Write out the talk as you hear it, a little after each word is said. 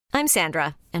I'm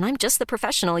Sandra, and I'm just the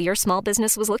professional your small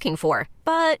business was looking for.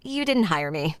 But you didn't hire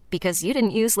me because you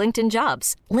didn't use LinkedIn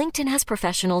Jobs. LinkedIn has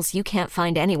professionals you can't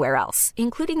find anywhere else,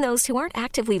 including those who aren't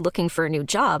actively looking for a new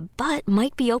job, but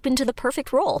might be open to the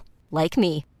perfect role, like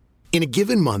me. In a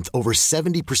given month, over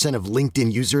 70% of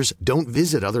LinkedIn users don't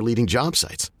visit other leading job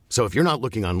sites. So if you're not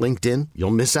looking on LinkedIn,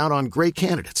 you'll miss out on great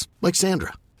candidates like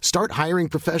Sandra. Start hiring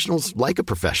professionals like a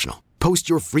professional. Post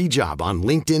your free job on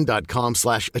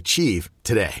linkedin.com/achieve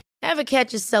today. Ever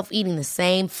catch yourself eating the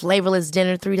same flavorless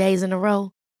dinner 3 days in a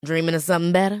row? Dreaming of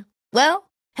something better?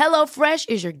 Well, HelloFresh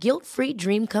is your guilt-free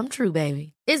dream come true,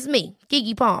 baby. It's me,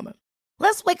 Keke Palmer.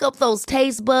 Let's wake up those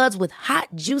taste buds with hot,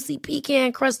 juicy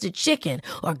pecan-crusted chicken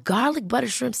or garlic butter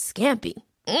shrimp scampi.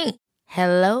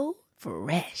 Hello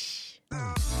Fresh.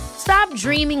 Stop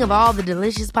dreaming of all the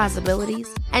delicious possibilities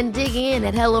and dig in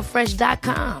at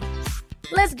HelloFresh.com.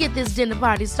 Let's get this dinner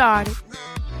party started.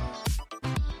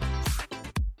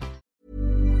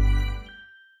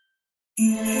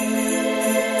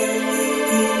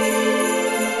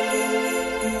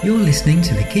 You're listening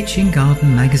to the Kitchen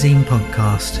Garden Magazine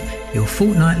podcast, your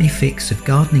fortnightly fix of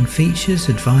gardening features,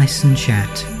 advice and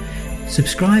chat.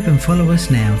 Subscribe and follow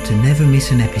us now to never miss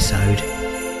an episode.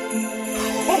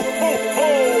 Ho, ho, ho!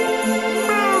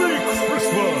 Merry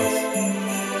Christmas!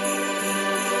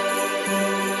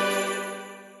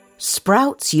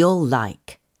 Sprouts you'll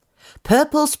like.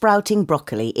 Purple sprouting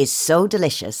broccoli is so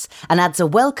delicious and adds a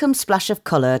welcome splash of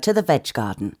colour to the veg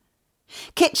garden.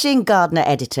 Kitchen Gardener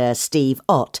editor Steve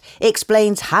Ott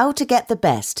explains how to get the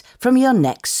best from your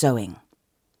next sowing.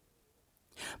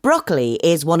 Broccoli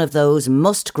is one of those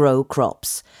must-grow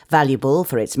crops, valuable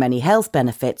for its many health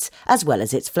benefits as well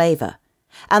as its flavour,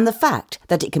 and the fact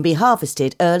that it can be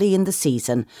harvested early in the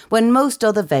season when most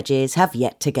other veggies have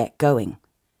yet to get going.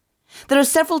 There are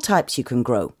several types you can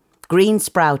grow: green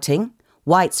sprouting,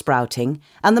 white sprouting,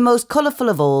 and the most colourful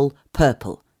of all,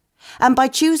 purple. And by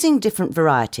choosing different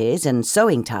varieties and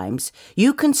sowing times,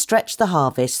 you can stretch the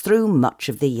harvest through much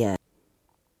of the year.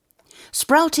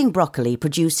 Sprouting broccoli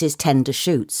produces tender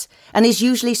shoots and is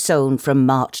usually sown from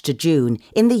March to June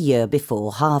in the year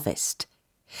before harvest.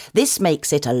 This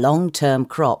makes it a long-term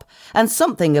crop and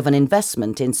something of an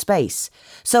investment in space,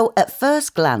 so at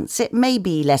first glance it may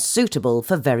be less suitable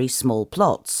for very small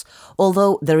plots,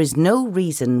 although there is no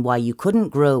reason why you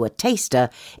couldn't grow a taster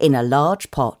in a large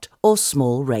pot or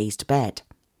small raised bed.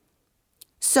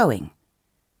 Sowing.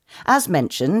 As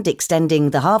mentioned,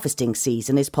 extending the harvesting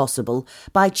season is possible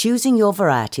by choosing your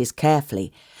varieties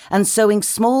carefully and sowing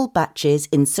small batches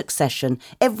in succession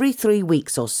every 3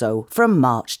 weeks or so from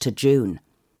March to June.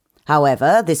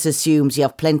 However, this assumes you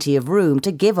have plenty of room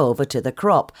to give over to the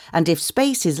crop, and if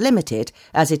space is limited,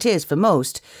 as it is for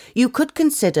most, you could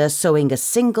consider sowing a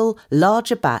single,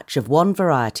 larger batch of one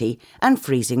variety and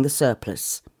freezing the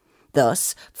surplus,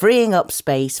 thus freeing up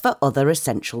space for other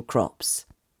essential crops.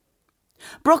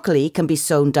 Broccoli can be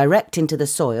sown direct into the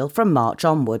soil from March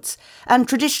onwards, and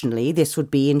traditionally this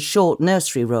would be in short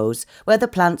nursery rows where the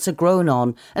plants are grown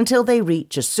on until they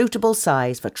reach a suitable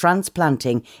size for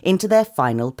transplanting into their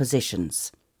final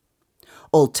positions.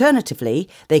 Alternatively,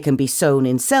 they can be sown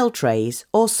in cell trays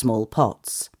or small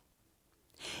pots.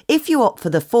 If you opt for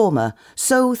the former,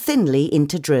 sow thinly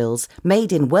into drills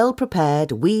made in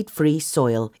well-prepared weed-free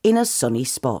soil in a sunny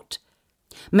spot.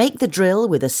 Make the drill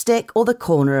with a stick or the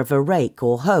corner of a rake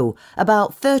or hoe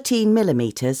about 13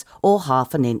 millimetres or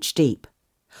half an inch deep.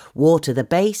 Water the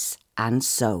base and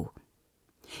sow.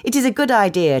 It is a good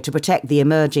idea to protect the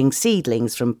emerging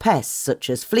seedlings from pests such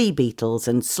as flea beetles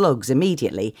and slugs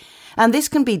immediately, and this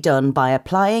can be done by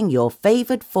applying your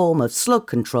favoured form of slug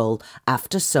control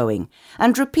after sowing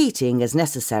and repeating as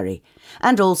necessary,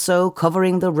 and also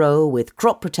covering the row with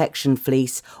crop protection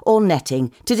fleece or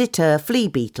netting to deter flea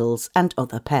beetles and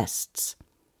other pests.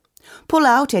 Pull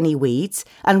out any weeds,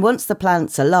 and once the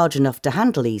plants are large enough to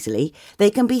handle easily, they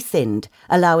can be thinned,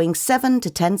 allowing 7 to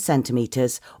 10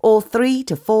 centimetres or 3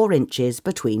 to 4 inches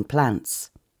between plants.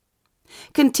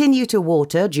 Continue to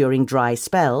water during dry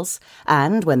spells,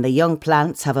 and when the young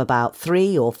plants have about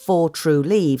 3 or 4 true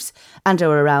leaves and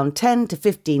are around 10 to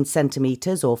 15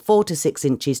 centimetres or 4 to 6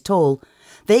 inches tall,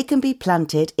 they can be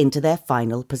planted into their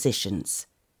final positions.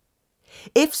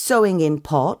 If sowing in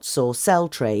pots or cell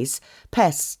trays,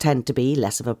 pests tend to be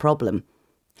less of a problem.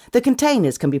 The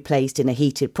containers can be placed in a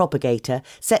heated propagator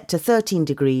set to 13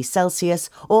 degrees Celsius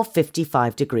or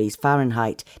 55 degrees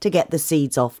Fahrenheit to get the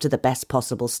seeds off to the best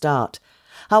possible start.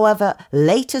 However,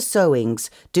 later sowings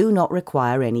do not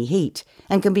require any heat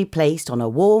and can be placed on a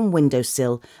warm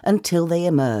windowsill until they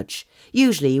emerge,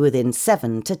 usually within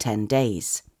 7 to 10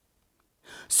 days.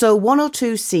 So 1 or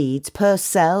 2 seeds per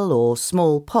cell or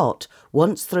small pot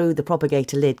once through the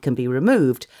propagator lid can be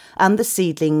removed and the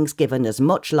seedlings given as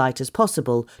much light as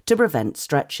possible to prevent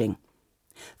stretching.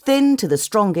 Thin to the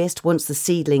strongest once the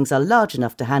seedlings are large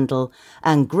enough to handle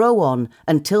and grow on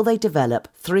until they develop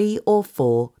 3 or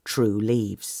 4 true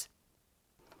leaves.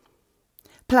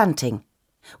 Planting.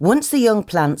 Once the young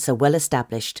plants are well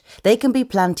established, they can be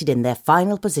planted in their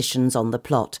final positions on the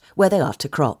plot where they are to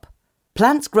crop.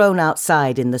 Plants grown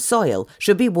outside in the soil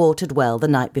should be watered well the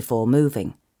night before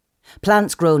moving.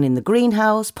 Plants grown in the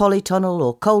greenhouse, polytunnel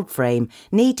or cold frame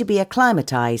need to be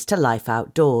acclimatised to life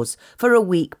outdoors for a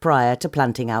week prior to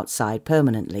planting outside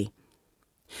permanently.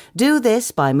 Do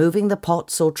this by moving the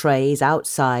pots or trays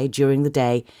outside during the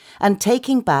day and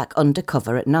taking back under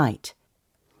cover at night.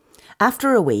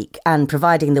 After a week, and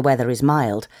providing the weather is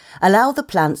mild, allow the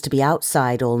plants to be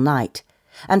outside all night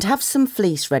and have some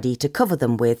fleece ready to cover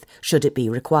them with should it be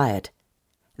required.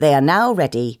 They are now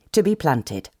ready to be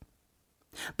planted.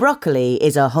 Broccoli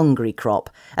is a hungry crop,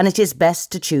 and it is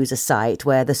best to choose a site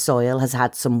where the soil has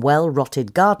had some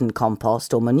well-rotted garden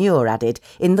compost or manure added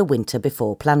in the winter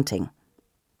before planting.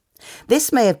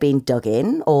 This may have been dug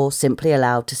in or simply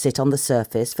allowed to sit on the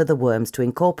surface for the worms to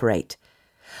incorporate.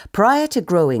 Prior to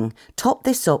growing, top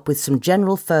this up with some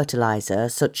general fertiliser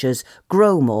such as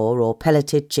Growmore or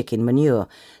pelleted chicken manure,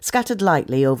 scattered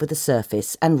lightly over the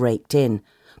surface and raked in,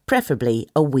 preferably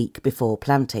a week before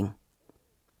planting.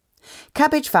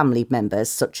 Cabbage family members,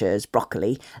 such as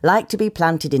broccoli, like to be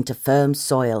planted into firm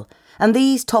soil, and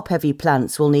these top-heavy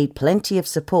plants will need plenty of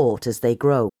support as they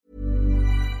grow.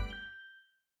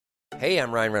 Hey,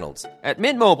 I'm Ryan Reynolds. At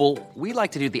Mint Mobile, we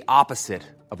like to do the opposite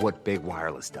of what Big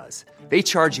Wireless does. They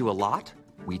charge you a lot,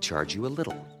 we charge you a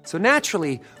little. So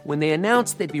naturally, when they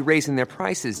announced they'd be raising their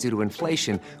prices due to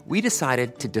inflation, we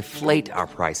decided to deflate our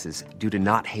prices due to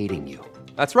not hating you.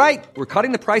 That's right. We're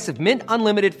cutting the price of Mint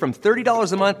Unlimited from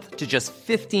 $30 a month to just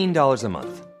 $15 a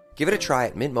month. Give it a try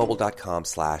at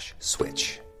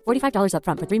mintmobile.com/switch. $45 up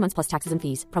front for 3 months plus taxes and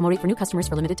fees. Promo rate for new customers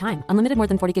for limited time. Unlimited more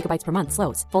than 40 gigabytes per month.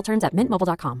 Slows full terms at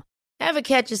mintmobile.com. Ever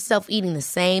catch yourself eating the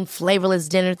same flavorless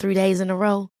dinner 3 days in a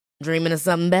row? Dreaming of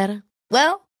something better?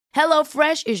 Well,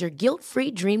 HelloFresh is your guilt-free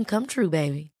dream come true,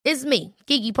 baby. It's me,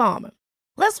 Keke Palmer.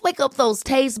 Let's wake up those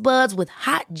taste buds with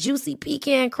hot, juicy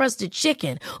pecan-crusted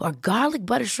chicken or garlic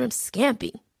butter shrimp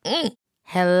scampi.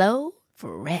 Hello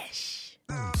Fresh.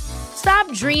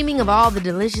 Stop dreaming of all the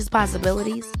delicious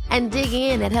possibilities and dig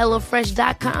in at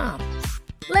HelloFresh.com.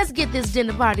 Let's get this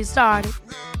dinner party started.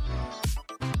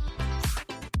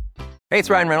 Hey, it's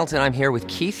Ryan Reynolds, and I'm here with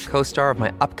Keith, co-star of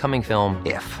my upcoming film,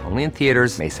 If, only in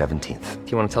theaters May 17th.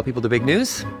 Do you want to tell people the big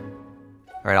news?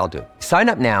 All right, I'll do it. Sign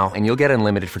up now and you'll get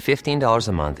unlimited for $15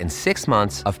 a month and 6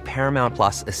 months of Paramount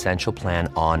Plus Essential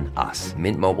Plan on us.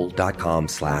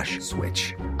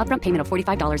 MintMobile.com/switch. Upfront payment of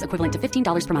 $45 equivalent to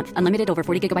 $15 per month. Unlimited over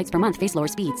 40 gigabytes per month. Face lower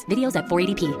speeds. Videos at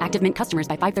 480p. Active Mint customers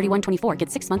by 531.24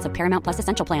 get 6 months of Paramount Plus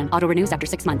Essential Plan. Auto renews after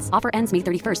 6 months. Offer ends May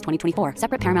 31st, 2024.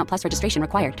 Separate Paramount Plus registration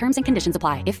required. Terms and conditions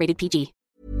apply if rated PG.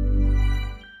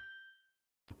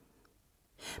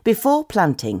 Before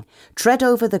planting, tread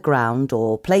over the ground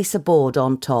or place a board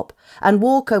on top and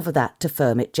walk over that to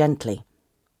firm it gently.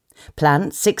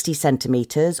 Plant 60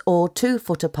 centimetres or 2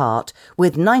 foot apart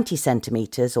with 90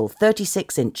 centimetres or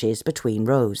 36 inches between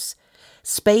rows.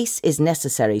 Space is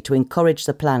necessary to encourage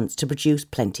the plants to produce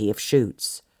plenty of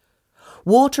shoots.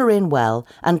 Water in well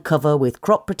and cover with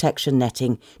crop protection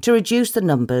netting to reduce the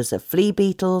numbers of flea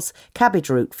beetles, cabbage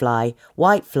root fly,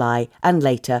 white fly and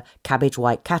later cabbage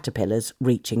white caterpillars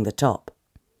reaching the top.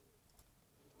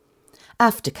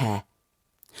 Aftercare.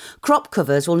 Crop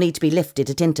covers will need to be lifted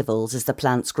at intervals as the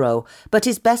plants grow, but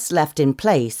is best left in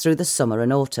place through the summer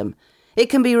and autumn.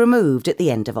 It can be removed at the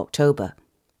end of October.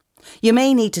 You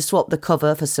may need to swap the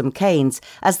cover for some canes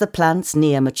as the plants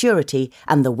near maturity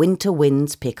and the winter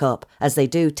winds pick up, as they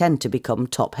do tend to become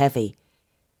top-heavy.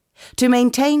 To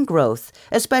maintain growth,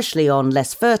 especially on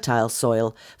less fertile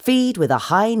soil, feed with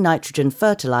a high nitrogen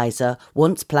fertiliser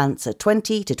once plants are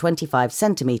 20 to 25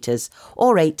 centimetres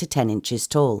or 8 to 10 inches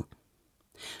tall.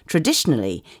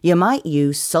 Traditionally, you might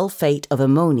use sulphate of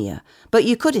ammonia, but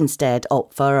you could instead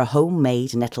opt for a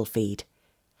homemade nettle feed.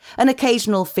 An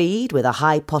occasional feed with a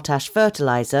high potash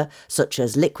fertiliser, such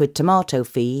as liquid tomato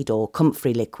feed or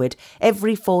comfrey liquid,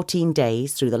 every 14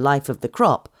 days through the life of the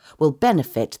crop will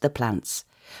benefit the plants,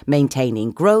 maintaining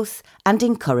growth and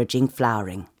encouraging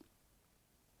flowering.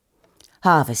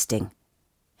 Harvesting.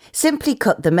 Simply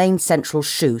cut the main central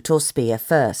shoot or spear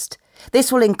first.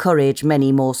 This will encourage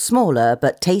many more smaller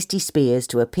but tasty spears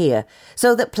to appear,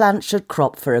 so that plants should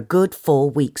crop for a good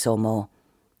 4 weeks or more.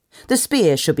 The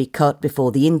spear should be cut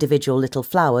before the individual little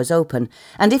flowers open,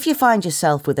 and if you find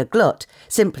yourself with a glut,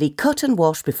 simply cut and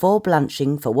wash before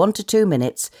blanching for 1 to 2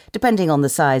 minutes, depending on the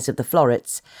size of the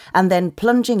florets, and then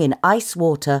plunging in ice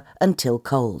water until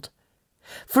cold.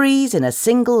 Freeze in a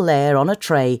single layer on a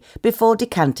tray before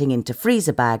decanting into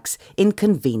freezer bags in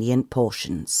convenient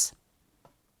portions.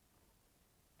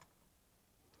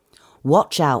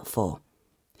 Watch out for.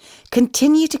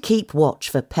 Continue to keep watch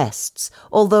for pests,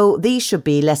 although these should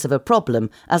be less of a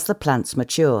problem as the plants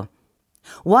mature.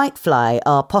 Whitefly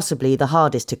are possibly the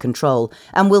hardest to control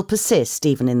and will persist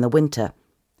even in the winter.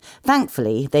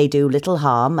 Thankfully, they do little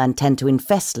harm and tend to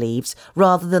infest leaves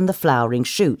rather than the flowering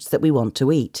shoots that we want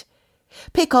to eat.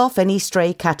 Pick off any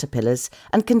stray caterpillars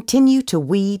and continue to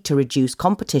weed to reduce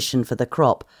competition for the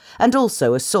crop, and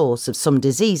also a source of some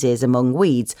diseases among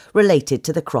weeds related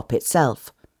to the crop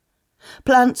itself.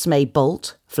 Plants may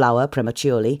bolt, flower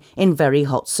prematurely, in very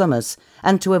hot summers,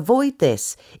 and to avoid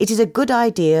this, it is a good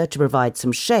idea to provide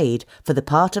some shade for the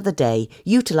part of the day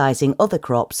utilising other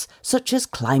crops such as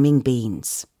climbing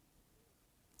beans.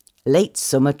 Late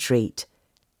summer treat.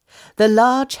 The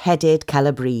large-headed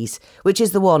calabrese, which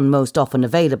is the one most often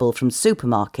available from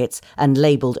supermarkets and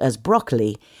labelled as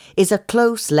broccoli, is a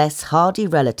close, less hardy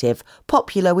relative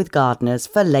popular with gardeners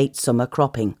for late summer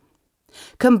cropping.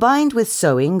 Combined with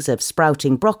sowings of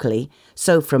sprouting broccoli,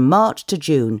 so from March to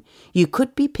June, you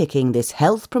could be picking this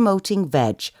health-promoting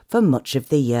veg for much of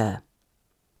the year.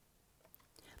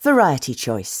 Variety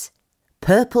choice.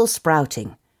 Purple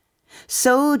sprouting.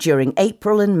 Sow during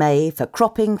April and May for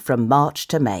cropping from March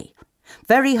to May.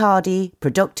 Very hardy,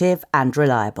 productive and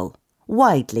reliable.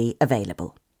 Widely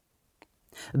available.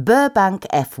 Burbank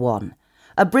F1.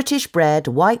 A British-bred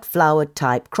white-flowered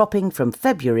type cropping from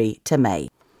February to May.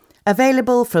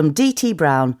 Available from D.T.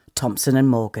 Brown, Thompson &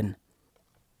 Morgan.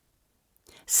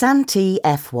 Santee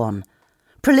F1.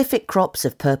 Prolific crops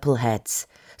of purple heads.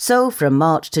 Sow from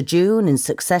March to June in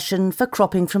succession for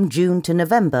cropping from June to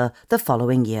November the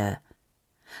following year.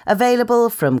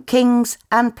 Available from King's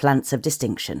and Plants of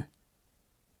Distinction.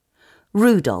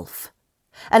 Rudolph.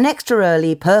 An extra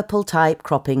early purple type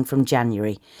cropping from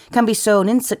January. Can be sown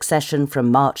in succession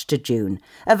from March to June.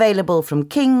 Available from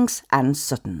King's and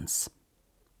Sutton's.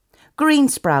 Green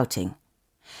sprouting.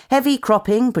 Heavy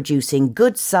cropping producing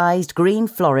good-sized green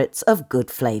florets of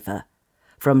good flavour.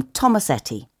 From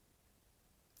Tomasetti.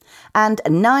 And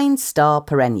 9-star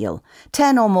perennial,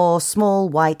 10 or more small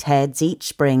white heads each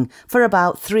spring for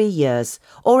about 3 years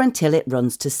or until it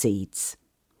runs to seeds.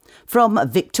 From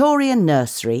Victorian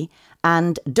Nursery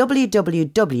and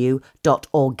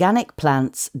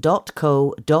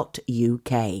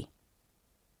www.organicplants.co.uk.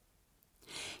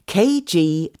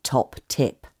 KG Top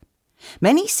Tip.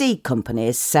 Many seed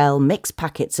companies sell mixed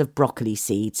packets of broccoli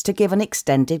seeds to give an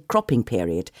extended cropping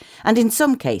period, and in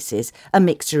some cases a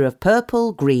mixture of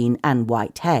purple, green and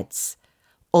white heads.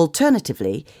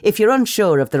 Alternatively, if you're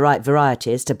unsure of the right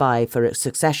varieties to buy for a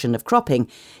succession of cropping,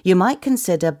 you might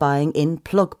consider buying in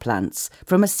plug plants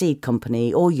from a seed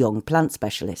company or young plant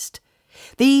specialist.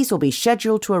 These will be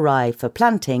scheduled to arrive for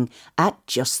planting at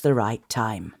just the right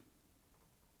time.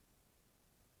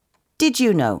 Did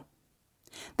you know?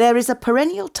 There is a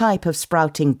perennial type of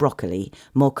sprouting broccoli,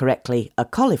 more correctly a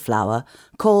cauliflower,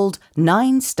 called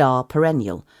 9-star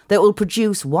perennial that will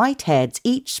produce white heads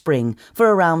each spring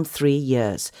for around 3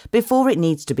 years before it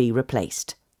needs to be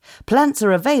replaced. Plants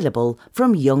are available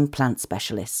from young plant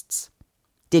specialists.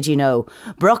 Did you know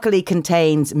broccoli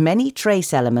contains many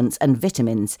trace elements and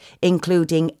vitamins,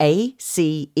 including A,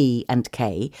 C, E and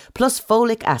K, plus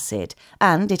folic acid,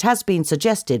 and it has been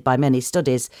suggested by many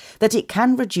studies that it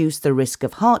can reduce the risk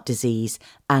of heart disease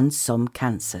and some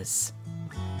cancers.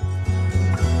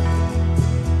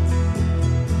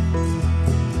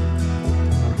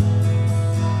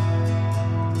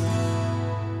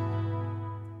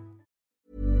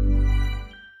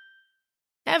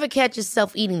 Ever catch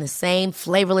yourself eating the same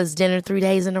flavorless dinner 3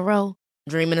 days in a row?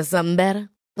 Dreaming of something better?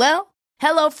 Well,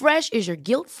 HelloFresh is your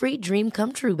guilt-free dream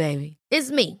come true, baby.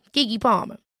 It's me, Keke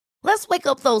Palmer. Let's wake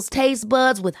up those taste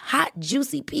buds with hot,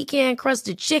 juicy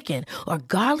pecan-crusted chicken or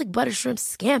garlic butter shrimp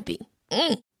scampi.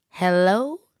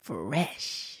 Hello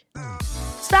Fresh.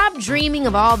 Stop dreaming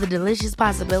of all the delicious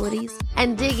possibilities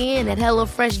and dig in at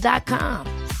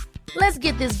HelloFresh.com. Let's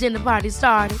get this dinner party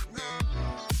started.